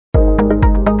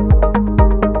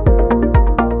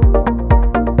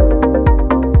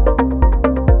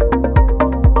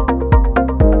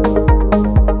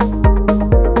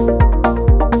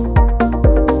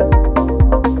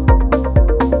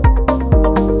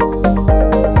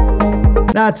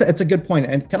No, it's a good point,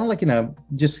 and kind of like,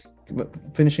 just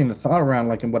finishing the thought around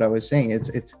like what I was saying.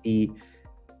 It's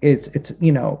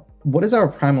what is our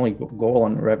primary goal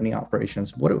on revenue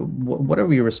operations? What are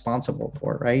we responsible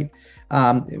for, right?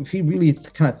 If you really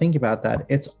kind of think about that,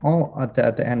 it's all at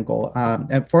the end goal.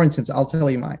 And for instance, I'll tell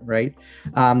you mine, right?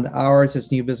 Ours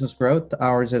is new business growth.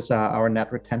 Ours is our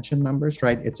net retention numbers,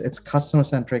 right? It's customer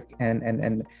centric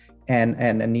and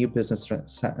a new business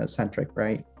centric,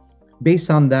 right? Based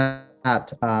on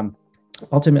that,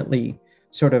 ultimately,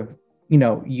 sort of,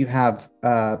 you have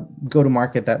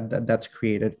go-to-market that's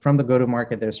created. From the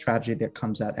go-to-market, there's strategy that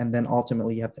comes out, and then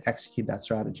ultimately you have to execute that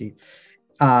strategy.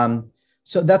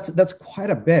 So that's quite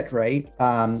a bit, right?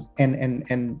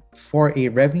 And for a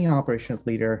revenue operations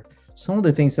leader, some of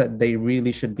the things that they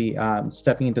really should be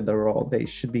stepping into the role, they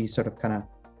should be sort of kind of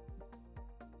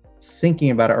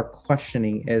thinking about or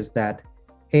questioning is that,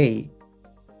 hey,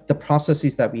 the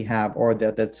processes that we have or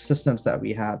the systems that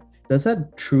we have, does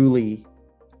that truly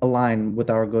align with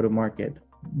our go-to-market,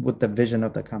 with the vision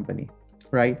of the company,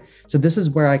 right? So this is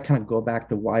where I kind of go back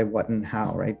to why, what, and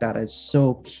how, right? That is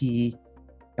so key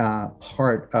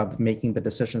part of making the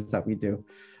decisions that we do.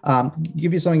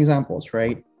 Give you some examples,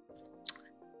 right?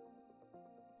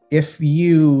 If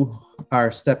you are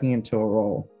stepping into a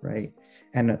role, right?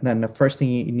 And then the first thing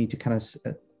you need to kind of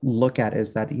look at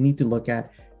is that you need to look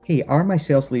at, hey, are my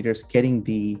sales leaders getting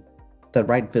the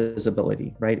right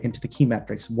visibility, right, into the key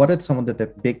metrics? What are some of the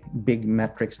big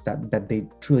metrics that they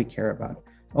truly care about?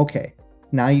 Okay,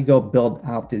 now you go build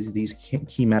out these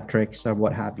key metrics or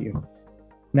what have you.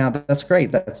 Now that's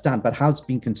great, that's done, but how it's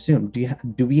being consumed?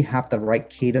 Do we have the right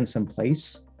cadence in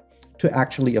place to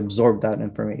actually absorb that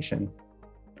information?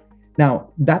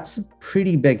 Now that's a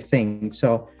pretty big thing.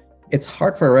 So it's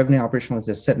hard for a revenue operationalist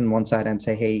to sit on one side and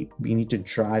say, hey, we need to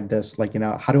drive this. Like,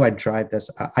 how do I drive this?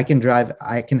 I can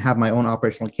have my own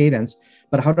operational cadence,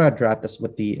 but how do I drive this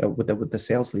with the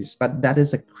sales leads? But that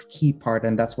is a key part.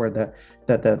 And that's where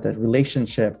the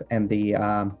relationship and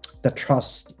the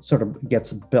trust sort of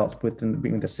gets built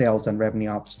between the sales and revenue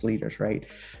ops leaders, right?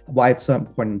 Why it's so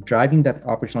important. Driving that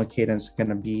operational cadence is going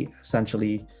to be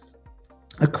essentially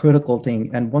a critical thing.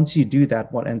 And once you do that,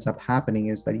 what ends up happening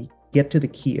is that you get to the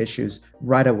key issues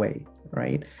right away,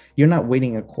 right? You're not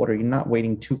waiting a quarter, you're not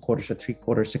waiting 2 quarters or 3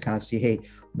 quarters to kind of see, hey,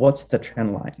 what's the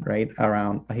trend line, right?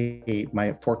 Around, hey,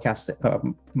 my forecast,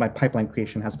 my pipeline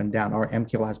creation has been down, or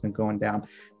MQL has been going down.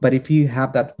 But if you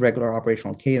have that regular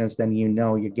operational cadence, then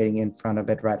you're getting in front of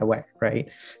it right away,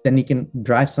 right? Then you can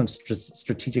drive some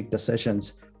strategic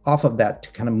decisions off of that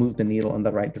to kind of move the needle in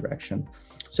the right direction.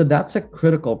 So that's a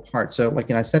critical part. So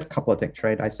I said a couple of things,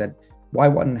 right? I said why,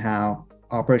 what, and how,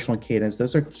 operational cadence.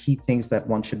 Those are key things that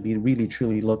one should be really,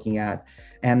 truly looking at.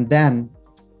 And then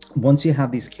once you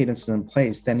have these cadences in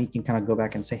place, then you can kind of go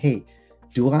back and say, hey,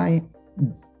 do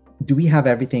we have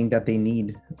everything that they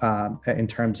need in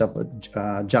terms of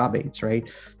job aids, right?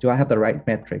 Do I have the right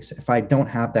metrics? If I don't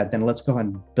have that, then let's go ahead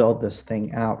and build this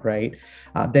thing out, right?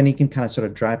 Then you can kind of sort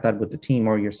of drive that with the team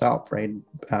or yourself, right?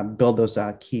 Build those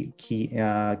key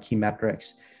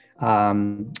metrics,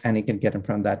 and you can get in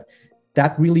front of that.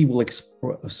 That really will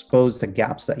expose the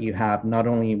gaps that you have, not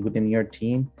only within your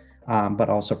team, but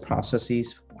also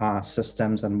processes,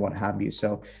 systems, and what have you.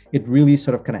 So it really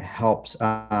sort of kind of helps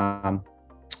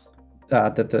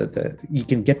you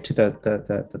can get to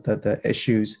the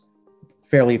issues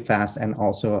fairly fast and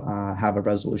also have a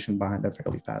resolution behind it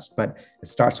fairly fast. But it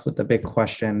starts with the big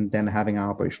question, then having an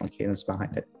operational cadence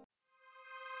behind it.